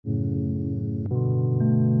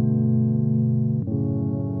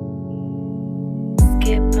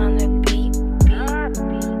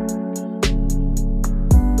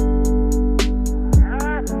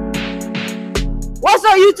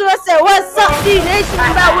Nation is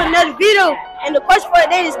back with another video, and the question for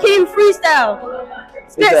today is King Freestyle.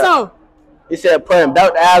 Spit song. He said, putting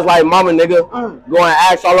belt the ass like mama, nigga. Going to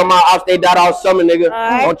ask all of my ops, they died all summer, nigga.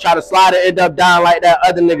 Don't try to slide it, end up dying like that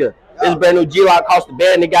other nigga. This brand new G-Lock cost the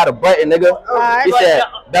band, they got a button, nigga. He said,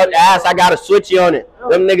 belt the ass, I got a switchy on it.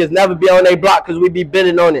 Them niggas never be on they block because we be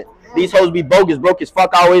bidding on it. These hoes be bogus, broke as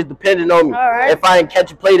fuck, always depending on me. If I ain't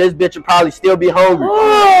catch a play, this bitch will probably still be hungry.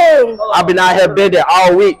 I've been out here bidding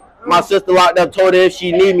all week. My sister locked up, told her if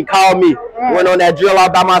she need me, call me. Went on that drill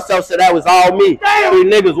all by myself, so that was all me. 3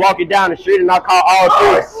 niggas walking down the street and I call all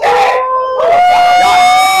 3.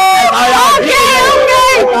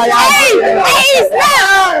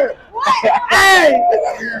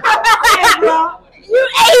 You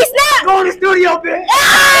ace now! Go in the studio, bitch!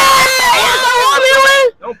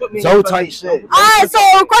 So tight shit. Alright,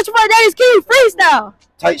 so question for today is King Freestyle.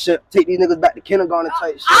 Tight shit. Take these niggas back to kindergarten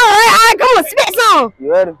tight shit. Alright, come on, spit song.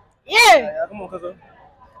 You ready? Yeah. Come on, cuz.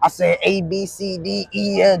 I said A, B, C, D,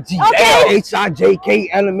 E, F, G, L, H, I, J, K,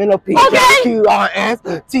 L, M, N, O, P, Q, R, S,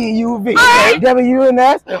 T, U, V, W, N,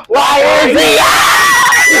 S, Y, N, Z.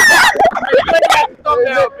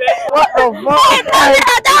 What the fuck?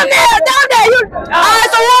 Down there. Alright,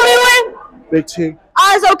 so what we win? Big T.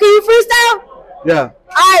 Alright, so can you freestyle? Yeah.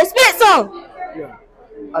 Alright, spit song.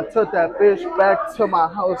 I took that bitch back to my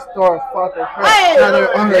house, started fucking her. Hey. Now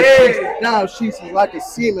they're on her cheeks. Now she's like a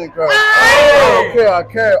semen girl. I don't care, I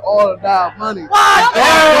carry all of that money.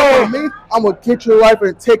 For me, I'm gonna get your life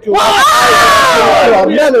and take you out to a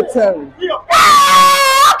military. Okay,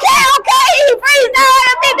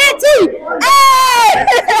 freestyle, big T. Hey!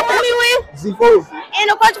 We win. Z4. And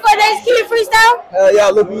the question for today is King Freestyle. Hell yeah,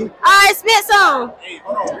 look at you. Alright, spit song.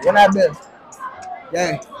 When that bitch.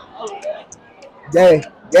 Yeah.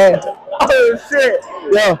 Oh shit.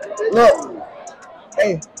 Yo, look.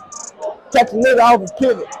 Hey. Catch a nigga off his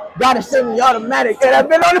pivot. Gotta send me automatic. And I've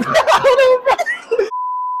been on the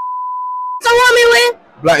So what we win?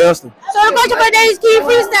 Black Youngster. So the question for today is King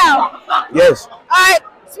Freestyle. Yes. Alright,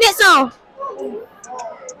 spit song.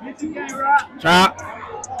 Chop.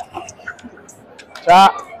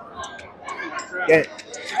 Yeah.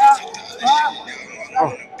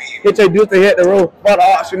 Hit your deuce to hit the road. But the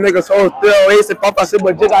auction niggas hold still ace and Papa said,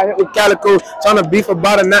 but just I hit with Calico. Trying to beef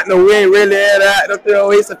about it, not no way, really at that. Don't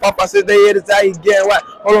throw ace and Papa said they hit it, how you getting what?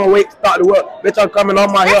 Hold on, wait, start the work. Bitch, I'm coming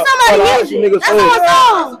on my help. That's someone's music. That's someone's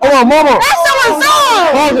song. Hold on, mama. That's someone's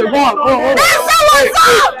song. Pause it, pause. That's someone's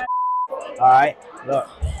song. Alright, look.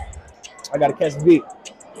 I gotta catch the beat.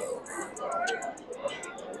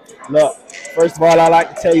 Look, first of all, I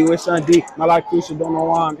like to tell you it's Sean D. My life crucial, don't know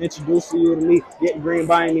why I'm introducing you to me. Getting green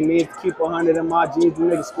by any means, keep 100 in my jeans. The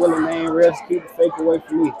niggas squilling, they ain't ribs, keep the fake away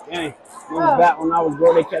from me. Dang, remember back when I was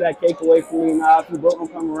broke, they kept that cake away from me. Now if you broke,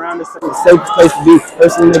 don't come around, this ain't the safest place to be.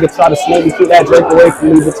 First nigga try to snake me, keep that drink away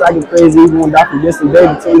from me. Bitch, I get crazy even when I from distant day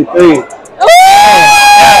between the 3.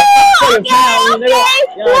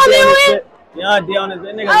 Young D on this,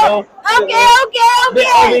 that nigga know.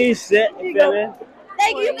 Okay. Big shit, you feel me?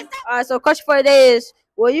 Thank you. Alright, so question for today is: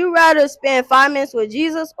 will you rather spend 5 minutes with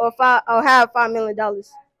Jesus or have $5 million? Well,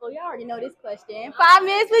 y'all already know this question. 5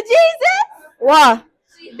 minutes with Jesus? Why?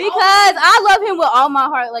 Because I love him with all my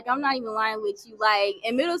heart. Like, I'm not even lying with you. Like,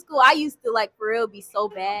 in middle school, I used to, like, for real, be so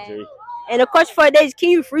bad. And the question for today is: can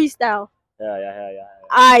you freestyle? Yeah.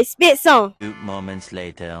 Alright, spit song. 2 moments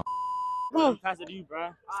later. Come on. Pass it to you, bro.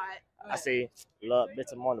 Alright. I say, look,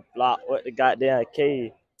 bitch, I'm on the block. What the goddamn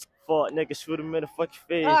K? Fuck, nigga, shoot him in the fucking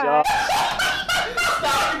face, y'all.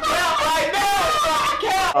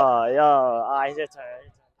 Yo, alright, your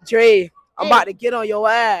turn. Dre, I'm about to get on your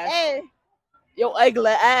ass. Hey. Your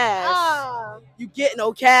ugly ass. Oh. You get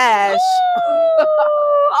no cash.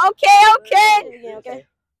 Okay.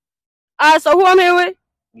 Alright, so who I'm here with?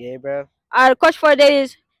 Yeah, bro. Alright, the question for today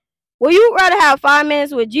is: will you rather have 5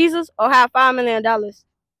 minutes with Jesus or have $5 million?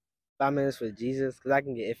 5 minutes with Jesus, because I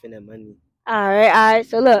can get infinite money. Alright.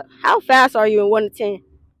 So look, how fast are you in 1 to 10?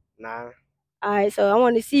 9. Alright, so I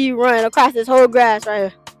want to see you run across this whole grass right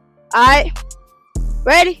here. Alright.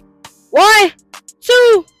 Ready? 1,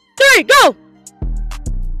 2, 3, go!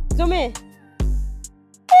 Zoom in.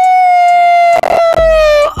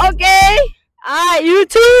 Okay. Alright,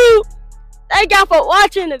 YouTube. Thank y'all for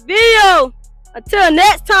watching the video. Until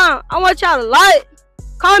next time, I want y'all to like,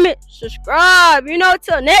 comment, subscribe. You know,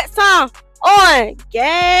 till next time on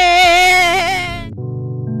Gang.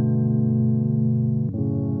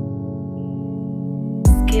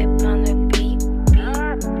 Skip on